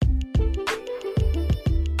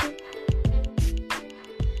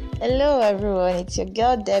Hello everyone, it's your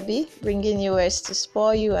girl Debbie bringing you words to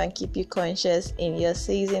spoil you and keep you conscious in your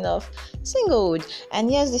season of singlehood.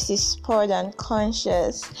 And yes, this is Sport and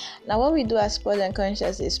Conscious. Now what we do at Sport and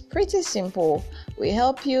Conscious is pretty simple. We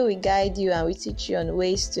help you, we guide you, and we teach you on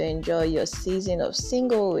ways to enjoy your season of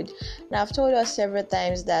singlehood. Now I've told us several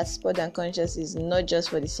times that Sport and Conscious is not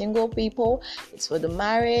just for the single people, it's for the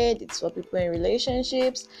married, it's for people in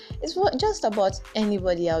relationships, it's for just about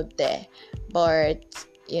anybody out there. But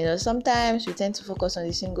sometimes we tend to focus on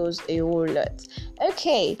the singles a whole lot.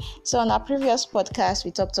 Okay, so on our previous podcast,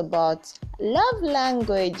 we talked about love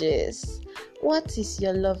languages. What is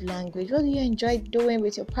your love language? What do you enjoy doing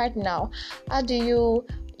with your partner? How do you,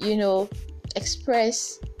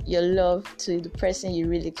 express your love to the person you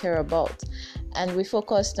really care about? And we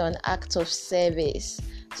focused on acts of service.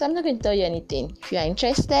 So I'm not going to tell you anything. If you are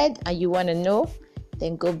interested and you want to know,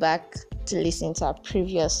 then go back to listen to our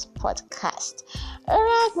previous podcast.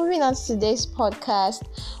 Alright, moving on to today's podcast,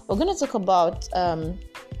 we're going to talk about a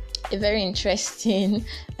very interesting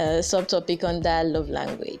subtopic on that love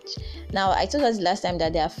language. Now, I told us last time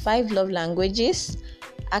that there are 5 love languages.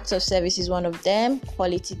 Acts of service is one of them.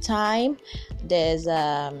 Quality time. There's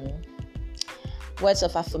words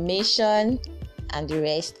of affirmation, and the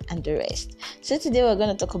rest. So today we're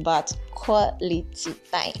going to talk about quality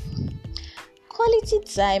time. Quality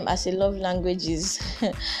time as a love language is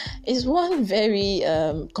one very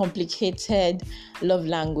complicated love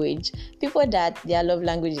language. People that their love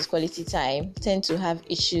language is quality time tend to have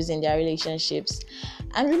issues in their relationships.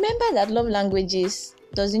 And remember that love languages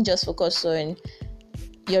doesn't just focus on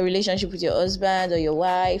your relationship with your husband or your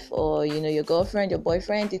wife or your girlfriend, your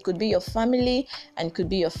boyfriend. It could be your family and it could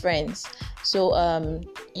be your friends. So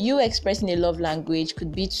you expressing a love language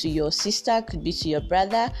could be to your sister, could be to your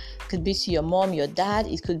brother, could be to your mom, your dad,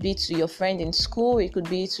 it could be to your friend in school, it could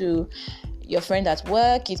be to your friend at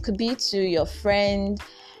work, it could be to your friend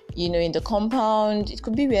in the compound, it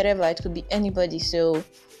could be wherever, it could be anybody. So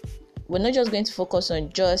we're not just going to focus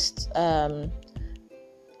on just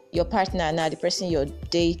your partner now, the person you're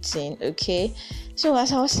dating. Okay, so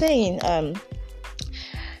as I was saying,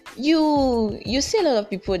 you see a lot of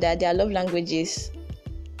people that their love language is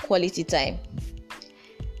quality time,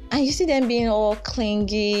 and you see them being all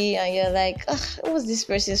clingy, and you're like, what's this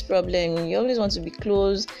person's problem? You always want to be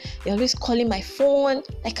close, you're always calling my phone,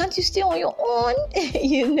 like, can't you stay on your own?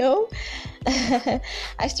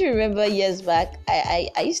 I still remember years back,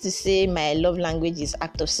 I used to say my love language is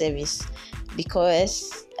act of service,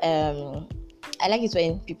 because I like it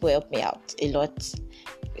when people help me out a lot,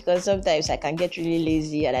 because sometimes I can get really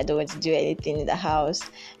lazy and I don't want to do anything in the house.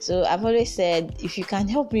 So I've always said, if you can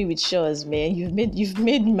help me with chores, man, you've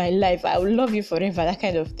made my life, I will love you forever, that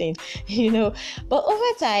kind of thing, But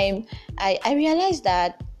over time, I realized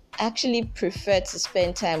that I actually prefer to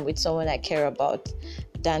spend time with someone I care about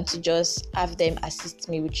than to just have them assist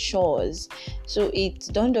me with chores. So it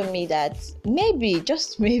dawned on me that maybe,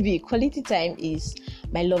 just maybe, quality time is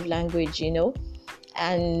my love language,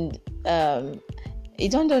 and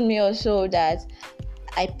it dawned on me also that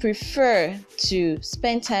I prefer to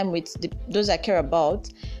spend time with those I care about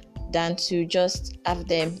than to just have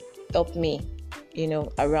them help me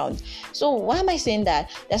around. So why am I saying that?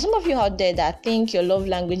 There's some of you out there that think your love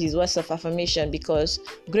language is words of affirmation, because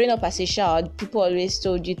growing up as a child, people always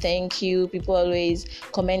told you thank you, people always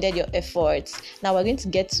commended your efforts. Now we're going to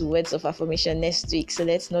get to words of affirmation next week, so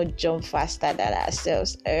let's not jump faster than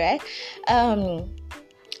ourselves. All right.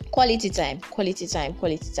 Quality time.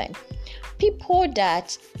 People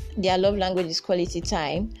that their love language is quality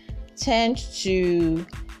time tend to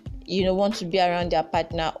want to be around their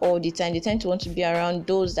partner all the time. They tend to want to be around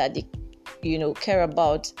those that they care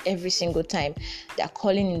about every single time. They're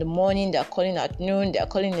calling in the morning, they're calling at noon, they're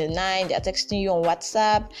calling in the night, they're texting you on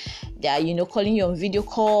WhatsApp, they're calling you on video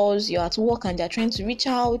calls. You're at work and they're trying to reach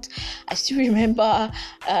out. I still remember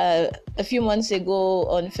a few months ago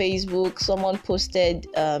on Facebook, someone posted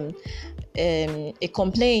a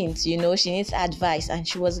complaint, she needs advice, and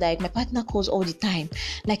she was like, my partner calls all the time,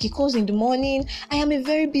 like he calls in the morning, I am a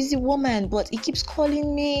very busy woman, but he keeps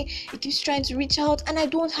calling me, he keeps trying to reach out, and I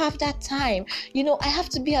don't have that time, I have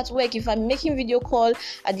to be at work. If I'm making video call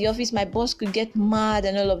at the office, my boss could get mad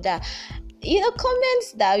and all of that.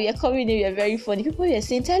 Comments that we are coming in were very funny. People were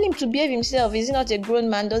saying, tell him to behave himself, is he not a grown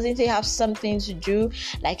man? Doesn't he have something to do?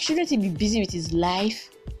 Like, shouldn't he be busy with his life?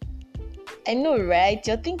 I know, right?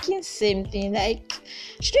 You're thinking same thing. Like,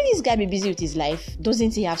 shouldn't this guy be busy with his life?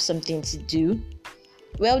 Doesn't he have something to do?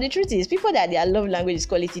 Well, the truth is, people that their love language is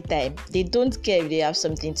quality time, they don't care if they have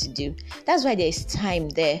something to do. That's why there is time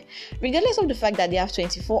there. Regardless of the fact that they have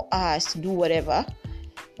 24 hours to do whatever,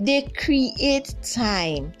 they create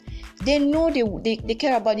time. They know they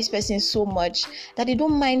care about this person so much that they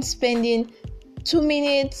don't mind spending 2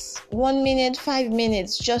 minutes, 1 minute, 5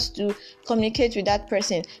 minutes just to communicate with that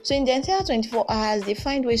person. So in the entire 24 hours, they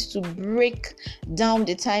find ways to break down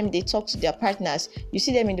the time they talk to their partners. You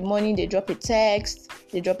see them in the morning, they drop a text,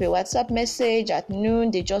 they drop a WhatsApp message. At noon,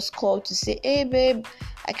 they just call to say, hey babe,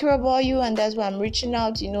 I care about you and that's why I'm reaching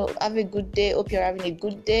out, have a good day, hope you're having a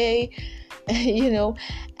good day,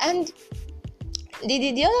 and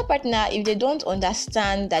the other partner, if they don't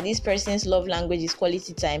understand that this person's love language is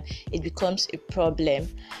quality time, it becomes a problem.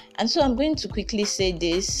 And so I'm going to quickly say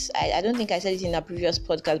this. I don't think I said it in a previous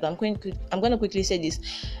podcast, but I'm going to quickly say this.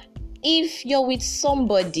 If you're with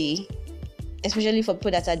somebody, especially for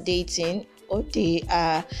people that are dating or they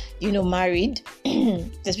are, married,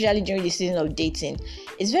 especially during the season of dating,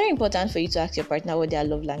 it's very important for you to ask your partner what their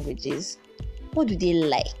love language is. What do they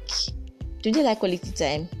like? Do they like quality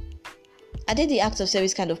time? Are they the acts of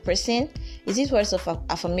service kind of person? Is it words of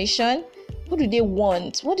affirmation? What do they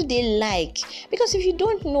want? What do they like? Because if you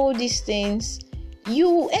don't know these things,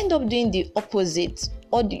 you end up doing the opposite,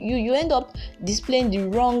 or you end up displaying the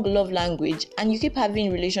wrong love language, and you keep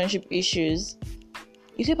having relationship issues.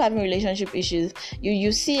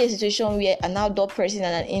 You see a situation where an outdoor person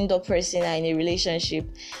and an indoor person are in a relationship.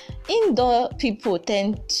 Indoor people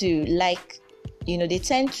tend to like, they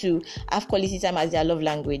tend to have quality time as their love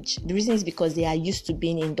language. The reason is because they are used to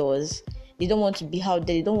being indoors. They don't want to be out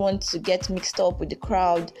there. They don't want to get mixed up with the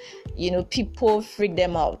crowd. People freak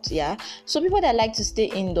them out. Yeah. So people that like to stay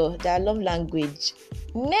indoor, their love language,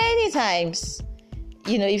 many times,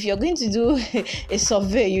 if you're going to do a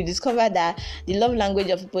survey, you discover that the love language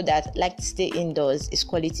of people that like to stay indoors is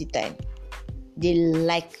quality time. They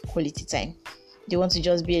like quality time. They want to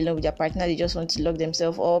just be alone with their partner. They just want to lock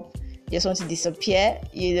themselves up. Just want to disappear,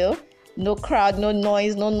 no crowd, no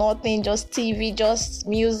noise, no nothing, just TV, just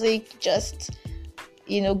music, just,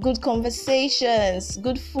 good conversations,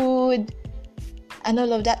 good food, and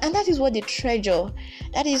all of that. And that is what they treasure.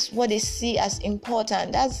 That is what they see as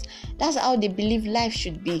important. That's how they believe life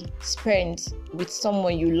should be spent with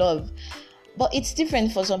someone you love. But it's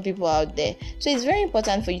different for some people out there. So it's very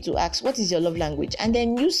important for you to ask, what is your love language? And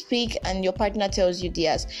then you speak and your partner tells you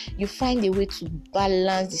theirs. You find a way to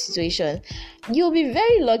balance the situation. You'll be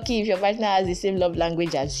very lucky if your partner has the same love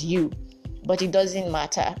language as you. But it doesn't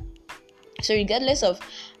matter. So regardless of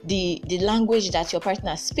the language that your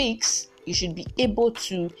partner speaks, you should be able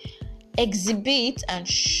to exhibit and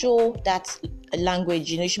show that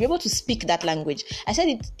language. You should be able to speak that language. I said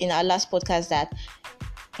it in our last podcast that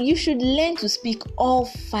you should learn to speak all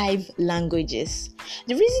 5 languages.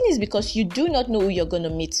 The reason is because you do not know who you're going to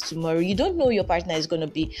meet tomorrow. You don't know who your partner is going to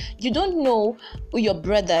be. You don't know who your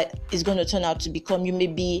brother is going to turn out to become. You may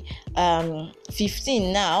be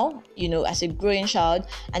 15 now, as a growing child.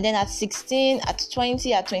 And then at 16, at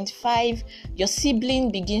 20, at 25, your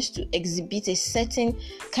sibling begins to exhibit a certain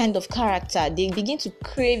kind of character. They begin to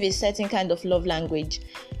crave a certain kind of love language.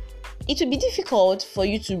 It will be difficult for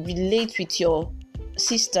you to relate with your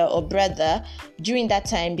sister or brother during that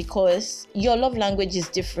time because your love language is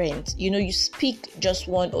different. You speak just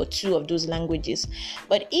 1 or 2 of those languages.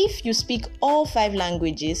 But if you speak all 5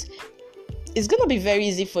 languages, it's going to be very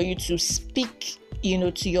easy for you to speak,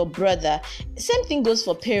 to your brother. Same thing goes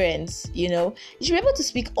for parents, you should be able to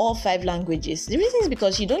speak all 5 languages. The reason is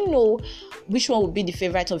because you don't know which one will be the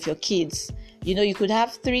favorite of your kids. You could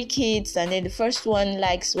have 3 kids, and then the first one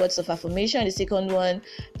likes words of affirmation, the second one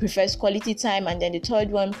prefers quality time, and then the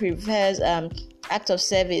third one prefers act of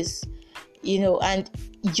service, and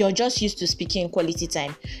you're just used to speaking quality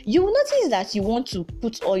time. You will notice that you want to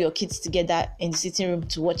put all your kids together in the sitting room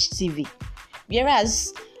to watch TV.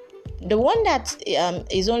 Whereas the one that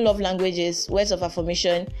his own love language is words of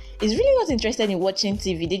affirmation is really not interested in watching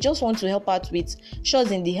TV. They just want to help out with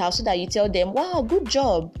chores in the house so that you tell them, wow, good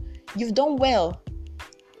job. You've done well.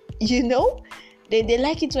 They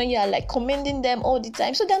like it when you are like commending them all the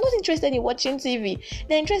time. So they're not interested in watching TV.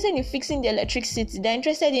 They're interested in fixing the electricity. They're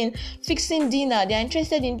interested in fixing dinner. They're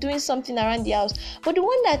interested in doing something around the house. But the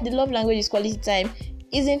one that the love language is quality time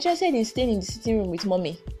is interested in staying in the sitting room with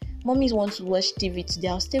mommy. Mommies want to watch TV today.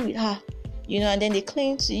 I'll stay with her. And then they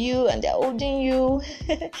cling to you and they're holding you.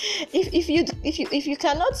 If you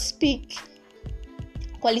cannot speak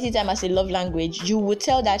quality time as a love language, you would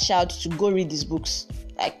tell that child to go read his books.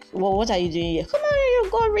 Like, well, what are you doing here? Come on,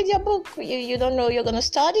 you go read your book. You don't know you're going to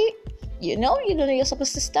study. You don't know you're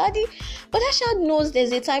supposed to study. But that child knows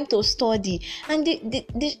there's a time to study. And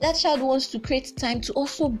that child wants to create time to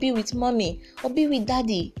also be with mommy or be with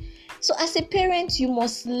daddy. So as a parent, you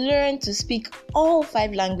must learn to speak all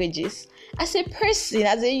 5 languages. As a person,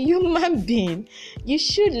 as a human being, you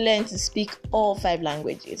should learn to speak all 5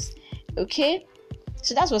 languages. Okay?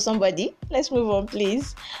 So that's for somebody. Let's move on,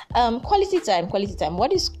 please. Quality time.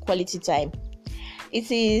 What is quality time? It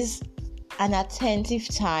is an attentive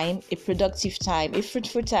time, a productive time, a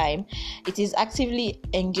fruitful time. It is actively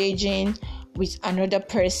engaging with another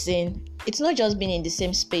person. It's not just being in the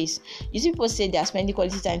same space. You see people say they are spending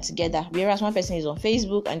quality time together, whereas one person is on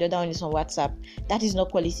Facebook and the other one is on WhatsApp. That is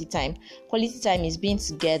not quality time. Quality time is being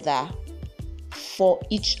together for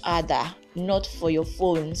each other, not for your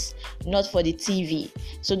phones, not for the TV.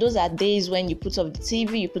 So those are days when you put off the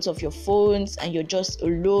TV, you put off your phones, and you're just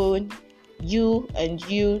alone, you and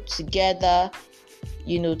you together,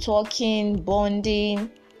 talking,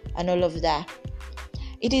 bonding, and all of that.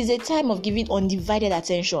 It is a time of giving undivided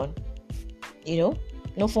attention,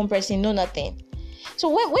 no phone pressing, no nothing. So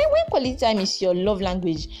when quality time is your love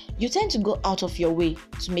language, you tend to go out of your way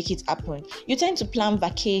to make it happen. You tend to plan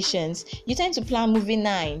vacations. You tend to plan movie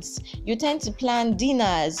nights. You tend to plan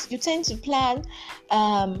dinners. You tend to plan,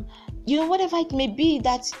 whatever it may be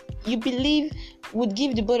that you believe would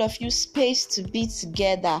give the both of you space to be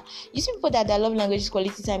together. You see people that their love language is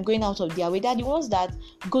quality time, going out of their way. They're the ones that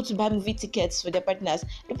go to buy movie tickets for their partners.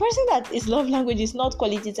 The person that his love language is not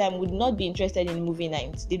quality time would not be interested in movie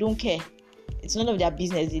nights. They don't care. It's none of their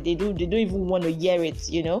business. They don't even want to hear it.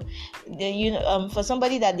 For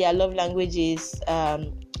somebody that their love language is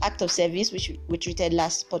act of service, which we treated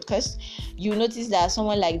last podcast, you notice that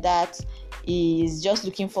someone like that is just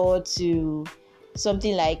looking forward to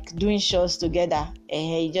something like doing shows together.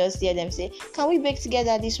 And you just hear them say, "Can we bake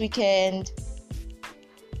together this weekend?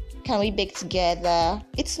 Can we bake together?"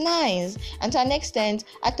 It's nice. And to an extent,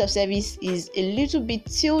 act of service is a little bit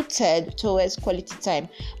tilted towards quality time.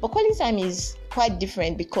 But quality time is quite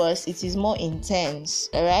different because it is more intense.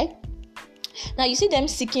 All right. Now you see them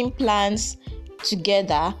seeking plans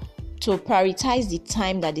together to prioritize the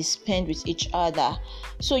time that they spend with each other.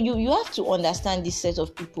 So you have to understand this set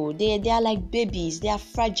of people. They are like babies. They are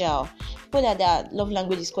fragile. People that their love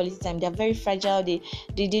language is quality time, they are very fragile. They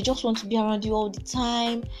just want to be around you all the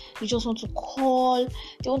time. They just want to call.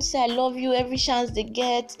 They want to say I love you every chance they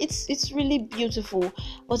get. It's really beautiful.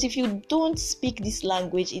 But if you don't speak this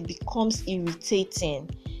language, it becomes irritating.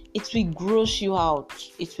 It will gross you out.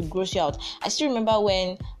 I still remember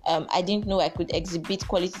when I didn't know I could exhibit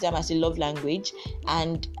quality time as a love language,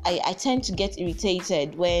 and I tend to get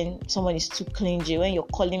irritated when someone is too clingy. When you're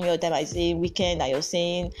calling me all the time, I say weekend, and you're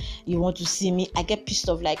saying you want to see me, I get pissed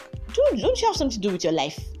off. Like, don't you have something to do with your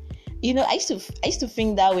life? I used to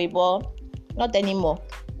think that way, but not anymore.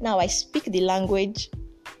 Now I speak the language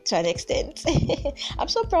to an extent. I'm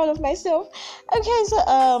so proud of myself. Okay,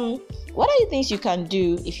 so what are the things you can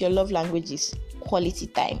do if your love language is quality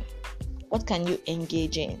time? What can you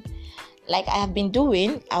engage in? Like I have been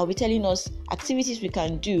doing, I'll be telling us activities we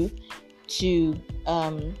can do to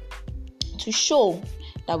show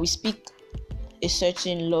that we speak a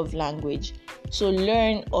certain love language. So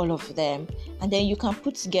learn all of them, and then you can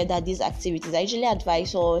put together these activities. I usually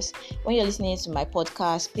advise us, when you're listening to my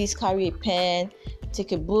podcast, please carry a pen,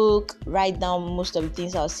 take a book, write down most of the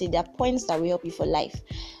things I'll say. There are points that will help you for life.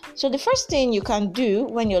 So the first thing you can do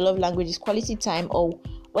when your love language is quality time, or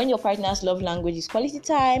when your partner's love language is quality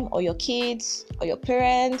time, or your kids, or your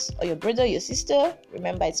parents, or your brother, your sister,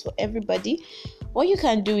 remember it's for everybody. What you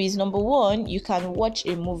can do is, number one, you can watch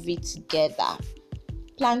a movie together.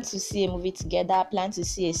 Plan to see a movie together, plan to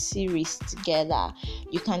see a series together.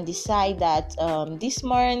 You can decide that this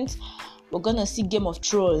month we're gonna see Game of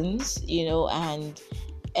Thrones, and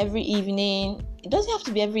every evening, it doesn't have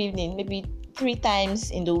to be every evening, maybe 3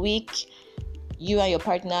 times in the week, you and your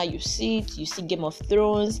partner, you see Game of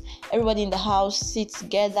Thrones. Everybody in the house sits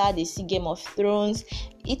together, they see Game of Thrones.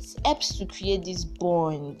 It helps to create this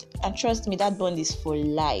bond, and trust me, that bond is for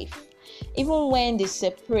life. Even when they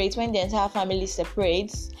separate, when the entire family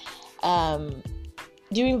separates,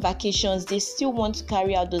 during vacations, they still want to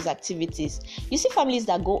carry out those activities. You see families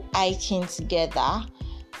that go hiking together.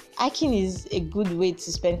 Hiking is a good way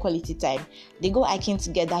to spend quality time. They go hiking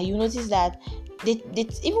together. You notice that they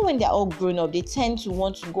even when they're all grown up, they tend to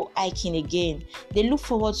want to go hiking again. They look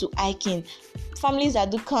forward to hiking. Families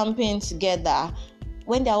that do camping together,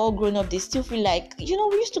 when they're all grown up, they still feel like, we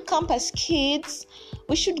used to camp as kids.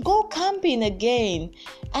 We should go camping again.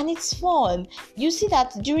 And it's fun. You see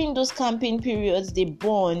that during those camping periods, they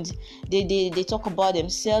bond. They talk about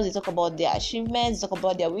themselves. They talk about their achievements. They talk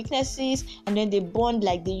about their weaknesses. And then they bond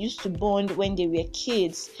like they used to bond when they were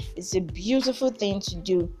kids. It's a beautiful thing to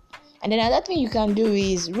do. And then another thing you can do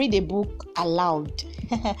is read a book aloud.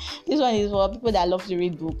 This one is for people that love to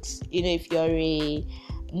read books. If you're a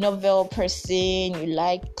novel person, you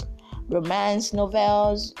like romance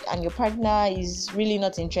novels, and your partner is really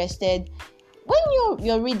not interested, when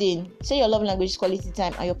you're reading, say your love language is quality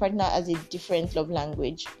time and your partner has a different love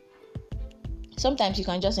language, sometimes you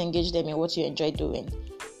can just engage them in what you enjoy doing.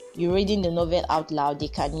 You're reading the novel out loud, they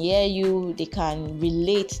can hear you, they can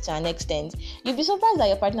relate to an extent. You'll be surprised that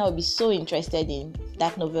your partner will be so interested in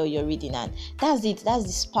that novel you're reading, and that's it. That's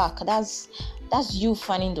the spark. That's you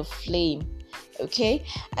fanning the flame. Okay?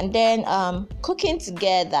 And then cooking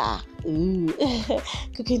together.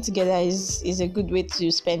 Cooking together is a good way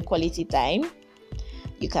to spend quality time.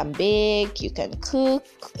 You can bake, you can cook,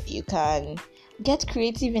 you can get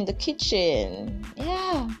creative in the kitchen.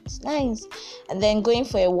 Yeah, it's nice. And then going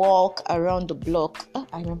for a walk around the block.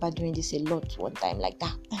 I remember doing this a lot one time like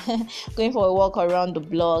that. Going for a walk around the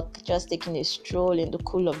block, just taking a stroll in the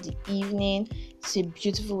cool of the evening. It's a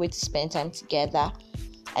beautiful way to spend time together.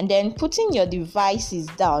 And then putting your devices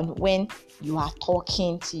down when you are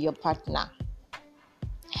talking to your partner.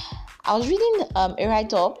 I was reading a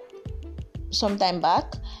write-up some time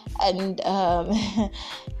back, and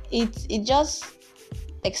it just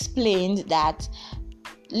explained that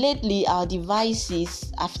lately our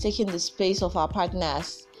devices have taken the space of our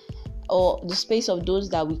partners, or the space of those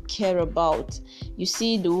that we care about. You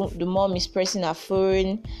see, the mom is pressing her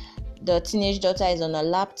phone, the teenage daughter is on a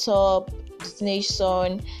laptop, the teenage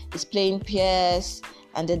son is playing PS,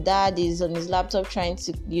 and the dad is on his laptop trying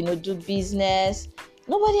to do business.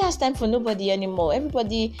 Nobody has time for nobody anymore.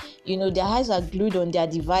 Everybody, their eyes are glued on their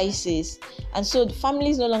devices. And so the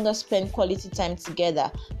families no longer spend quality time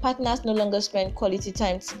together. Partners no longer spend quality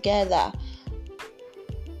time together.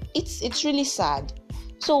 It's really sad.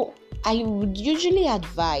 So I would usually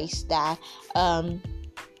advise that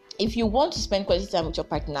if you want to spend quality time with your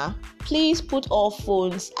partner, please put all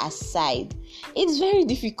phones aside. It's very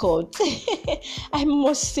difficult. I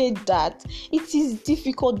must say that. It is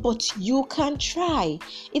difficult, but you can try.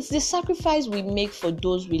 It's the sacrifice we make for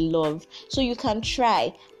those we love. So you can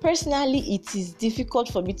try. Personally, it is difficult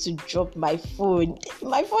for me to drop my phone.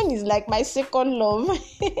 My phone is like my second love.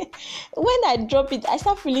 When I drop it, I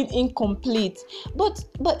start feeling incomplete. But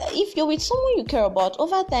if you're with someone you care about,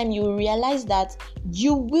 over time you will realize that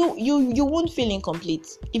you won't feel incomplete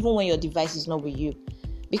even when your device is not with you,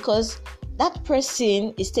 because that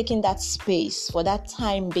person is taking that space for that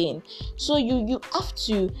time being. So you have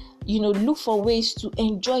to look for ways to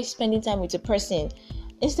enjoy spending time with a person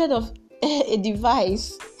instead of a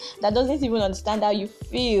device that doesn't even understand how you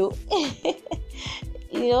feel.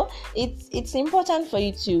 It's important for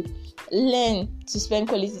you to learn to spend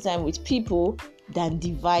quality time with people than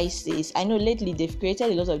devices. I know lately they've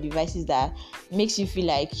created a lot of devices that makes you feel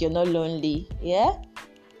like you're not lonely. Yeah.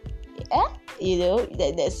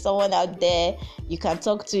 There's someone out there you can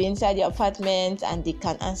talk to inside your apartment, and they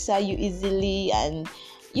can answer you easily, and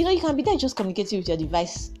you can be there just communicating with your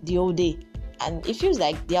device the whole day, and it feels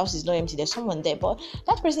like the house is not empty. There's someone there, but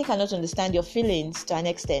that person cannot understand your feelings to an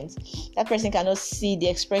extent. That person cannot see the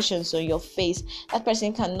expressions on your face. That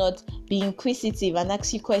person cannot be inquisitive and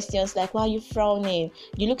ask you questions like, why are you frowning?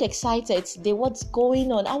 You look excited today. What's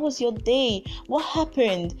going on? How was your day? What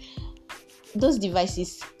happened? Those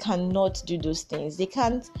devices cannot do those things. They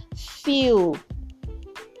can't feel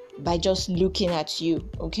by just looking at you.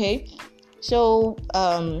 Okay, so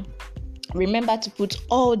remember to put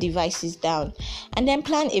all devices down, and then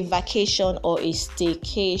plan a vacation or a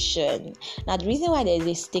staycation. Now, the reason why there is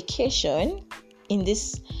a staycation in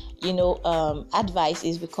this advice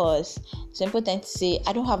is because it's important to say,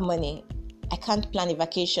 I don't have money, I can't plan a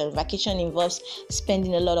vacation. Vacation involves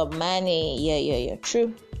spending a lot of money. Yeah,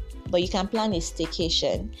 true. But you can plan a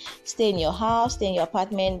staycation. Stay in your house, stay in your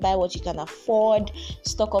apartment, buy what you can afford,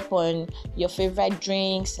 stock up on your favorite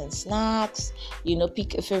drinks and snacks,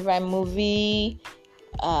 pick a favorite movie.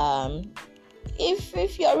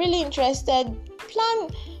 If you're really interested, plan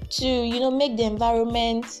to, make the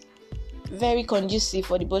environment very conducive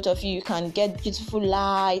for the both of you. You can get beautiful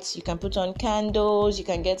lights, you can put on candles, you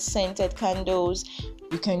can get scented candles,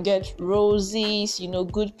 you can get roses,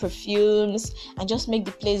 good perfumes, and just make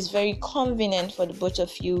the place very convenient for the both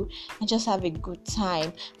of you and just have a good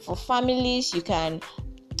time. For families, you can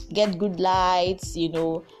get good lights,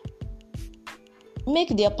 make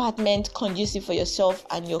the apartment conducive for yourself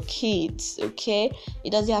and your kids, okay?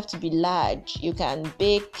 It doesn't have to be large. You can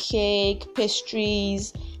bake cake,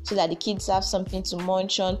 pastries, so that the kids have something to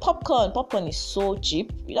munch on. Popcorn is so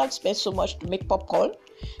cheap. You don't spend so much to make popcorn.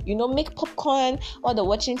 Make popcorn. While they're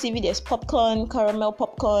watching TV, there's popcorn, caramel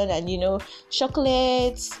popcorn, and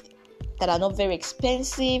chocolates. that are not very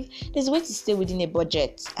expensive. There's a way to stay within a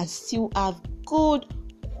budget and still have good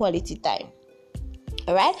quality time.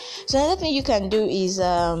 Alright, so another thing you can do is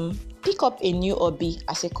pick up a new hobby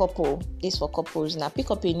as a couple. This for couples now. Pick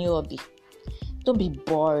up a new hobby. Don't be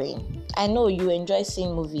boring. I know you enjoy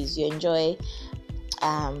seeing movies, you enjoy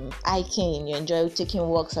hiking, you enjoy taking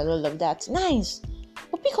walks and all of that. Nice.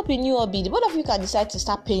 But pick up a new hobby. The both of you can decide to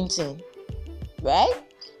start painting. Right?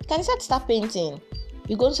 You can decide to start painting.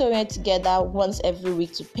 You go somewhere together once every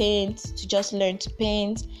week to paint, to just learn to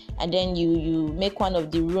paint, and then you make one of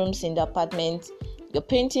the rooms in the apartment your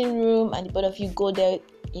painting room, and the both of you go there,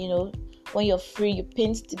 when you're free, you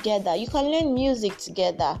paint together. You can learn music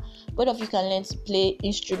together. Both of you can learn to play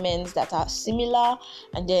instruments that are similar,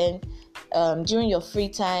 and then during your free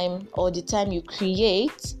time or the time you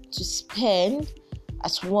create to spend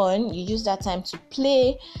as one, you use that time to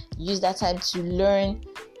play, use that time to learn,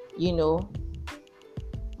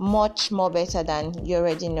 much more better than you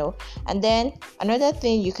already know. And then another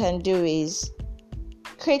thing you can do is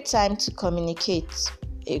create time to communicate.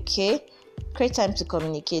 Okay? Create time to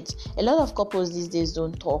communicate. A lot of couples these days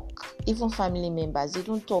don't talk. Even family members, they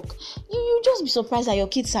don't talk. You just be surprised that your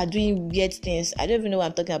kids are doing weird things. I don't even know why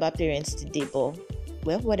I'm talking about parents today, but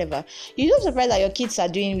well, whatever. You're just surprised that your kids are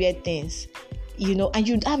doing weird things, and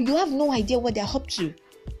you have no idea what they're up to.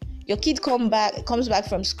 Your kid comes back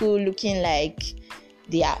from school looking like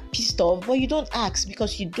they are pissed off, but you don't ask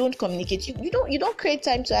because you don't communicate. You don't create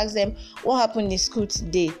time to ask them what happened in school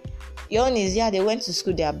today. Your own is, they went to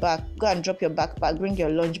school, they are back. Go and drop your backpack, bring your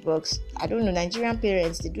lunchbox. I don't know, Nigerian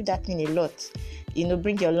parents, they do that thing a lot.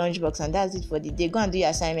 Bring your lunchbox and that's it for the day. Go and do your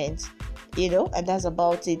assignments, and that's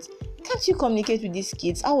about it. Can't you communicate with these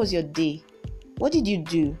kids? How was your day? What did you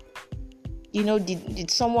do?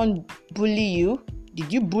 Did someone bully you?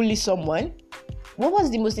 Did you bully someone? What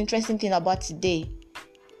was the most interesting thing about today?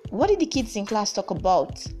 What did the kids in class talk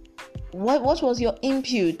about? What was your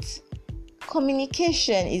input?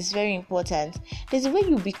 Communication is very important. There's a way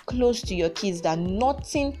you'll be close to your kids that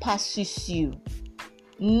nothing passes you.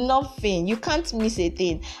 Nothing. You can't miss a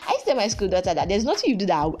thing. I used to tell my school daughter that there's nothing you do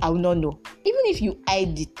that I will not know. Even if you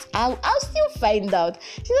hide it, I'll still find out.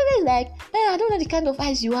 She's always like, I don't know the kind of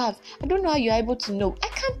eyes you have. I don't know how you're able to know. I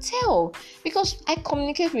can't tell because I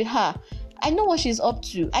communicate with her. I know what she's up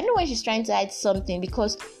to. I know when she's trying to hide something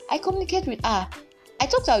because I communicate with her. I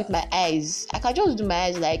talk to her with my eyes. I can just do my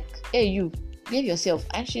eyes like, hey, you, behave yourself.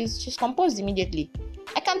 And she's composed immediately.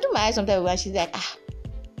 I can do my eyes sometimes when she's like,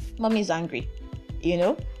 mommy is angry.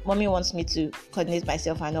 Mommy wants me to coordinate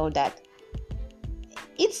myself and all that.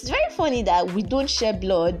 It's very funny that we don't share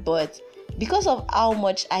blood, but because of how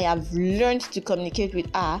much I have learned to communicate with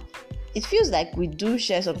her, it feels like we do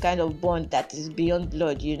share some kind of bond that is beyond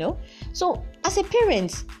blood, So, as a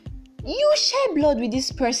parent, you share blood with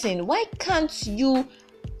this person. Why can't you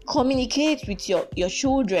communicate with your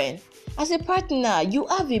children? As a partner, you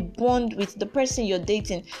have a bond with the person you're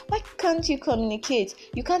dating. Why can't you communicate?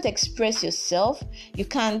 You can't express yourself. You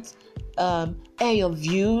can't air your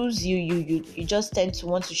views. You just tend to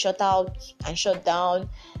want to shut out and shut down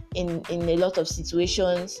in a lot of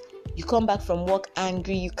situations. You come back from work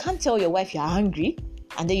angry. You can't tell your wife you're angry,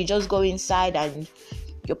 and then you just go inside and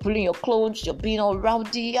you're pulling your clothes, you're being all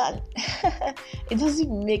rowdy, and it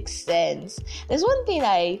doesn't make sense. There's one thing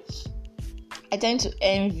I tend to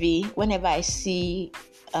envy whenever I see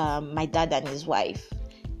my dad and his wife.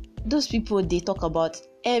 Those people, they talk about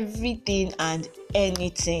everything and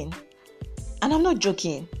anything. And I'm not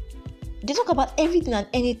joking. They talk about everything and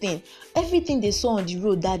anything. Everything they saw on the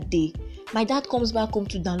road that day. My dad comes back home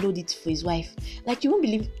to download it for his wife. Like, you won't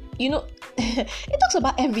believe, it talks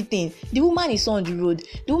about everything. The woman he saw on the road,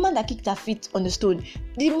 the woman that kicked her feet on the stone,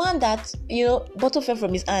 the man that, bottle fell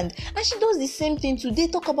from his hand. And she does the same thing too. They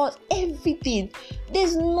talk about everything.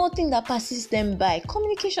 There's nothing that passes them by.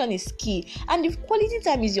 Communication is key. And if quality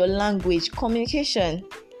time is your language, communication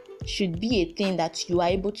should be a thing that you are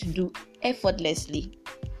able to do effortlessly.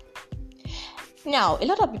 Now, a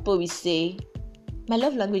lot of people will say, my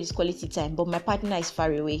love language is quality time, but my partner is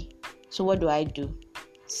far away. So what do?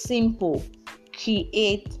 Simple.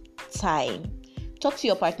 Create time. Talk to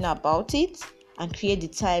your partner about it and create the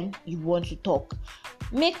time you want to talk.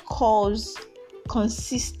 Make calls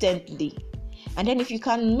consistently. And then if you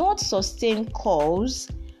cannot sustain calls,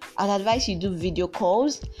 I'd advise you do video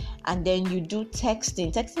calls and then you do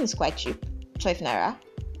texting. Texting is quite cheap, 12 naira.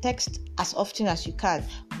 Text as often as you can,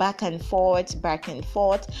 back and forth.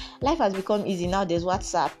 Life has become easy now. There's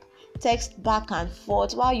WhatsApp. text back and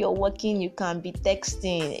forth. While you're working, you can be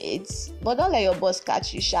texting. But don't let your boss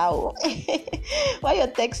catch you, shall. While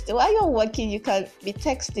you're working, you can be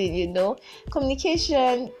texting.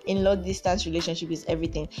 Communication in long distance relationship is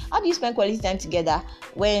everything. How do you spend quality time together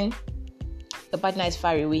when your partner is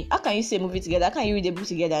far away? How can you say movie together? How can you read a book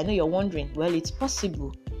together? I know you're wondering. Well, it's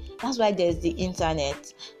possible. That's why there's the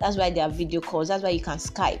internet. That's why there are video calls. That's why you can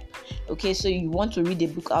Skype. Okay, so you want to read a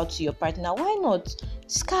book out to your partner. Why not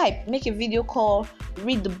Skype? Make a video call.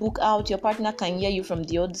 Read the book out. Your partner can hear you from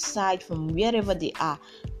the other side, from wherever they are.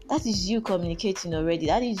 That is you communicating already.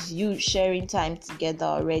 That is you sharing time together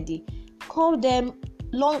already. Call them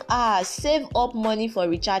long hours. Save up money for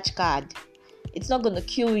recharge card. It's not going to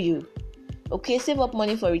kill you. Okay, save up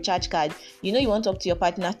money for recharge card. You want to talk to your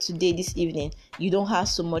partner today, this evening. You don't have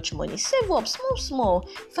so much money. Save up small.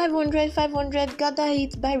 500, gather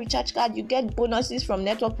it, buy recharge card. You get bonuses from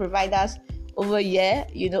network providers over here.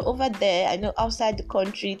 Over there, I know outside the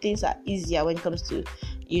country, things are easier when it comes to,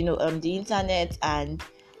 the internet and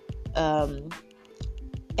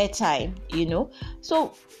airtime,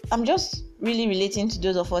 So I'm just really relating to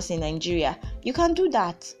those of us in Nigeria. You can do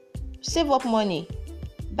that. Save up money.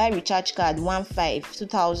 Buy recharge card,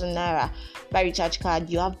 2,000 naira. Buy recharge card,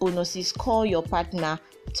 you have bonuses. Call your partner,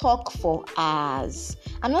 talk for hours.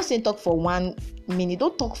 I'm not saying talk for 1 minute.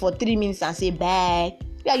 Don't talk for 3 minutes and say bye.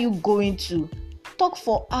 Where are you going to? Talk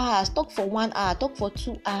for hours. Talk for 1 hour. Talk for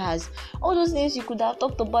 2 hours. All those things you could have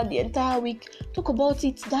talked about the entire week, talk about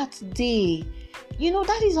it that day.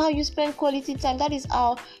 That is how you spend quality time. That is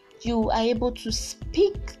how you are able to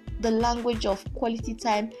speak the language of quality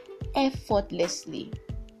time effortlessly.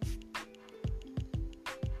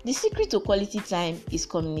 The secret to quality time is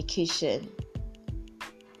communication.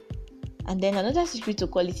 And then another secret to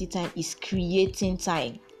quality time is creating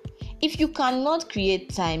time. If you cannot create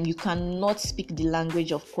time, you cannot speak the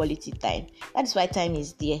language of quality time. That's why time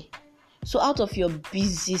is there. So out of your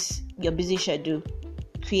busy schedule,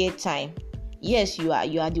 create time. Yes, you are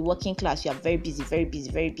the working class. You are very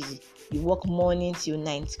busy. You work morning till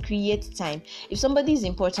night. Create time. If somebody is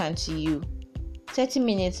important to you, 30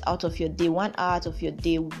 minutes out of your day, 1 hour out of your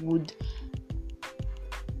day would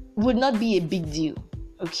not be a big deal.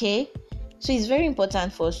 Okay? So it's very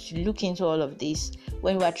important for us to look into all of this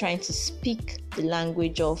when we are trying to speak the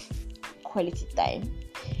language of quality time.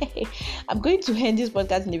 I'm going to end this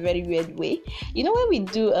podcast in a very weird way. When we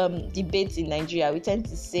do debates in Nigeria, we tend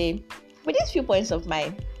to say, with these few points of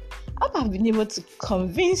mine, I hope I've been able to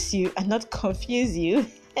convince you and not confuse you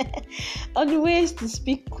on ways to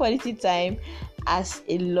speak quality time as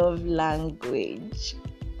a love language.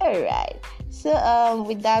 Alright, so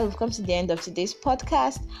with that, we've come to the end of today's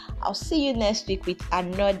podcast. I'll see you next week with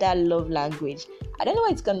another love language. I don't know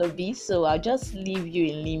what it's gonna be, so I'll just leave you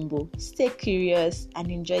in limbo. Stay curious and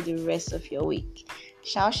enjoy the rest of your week.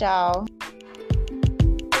 Ciao.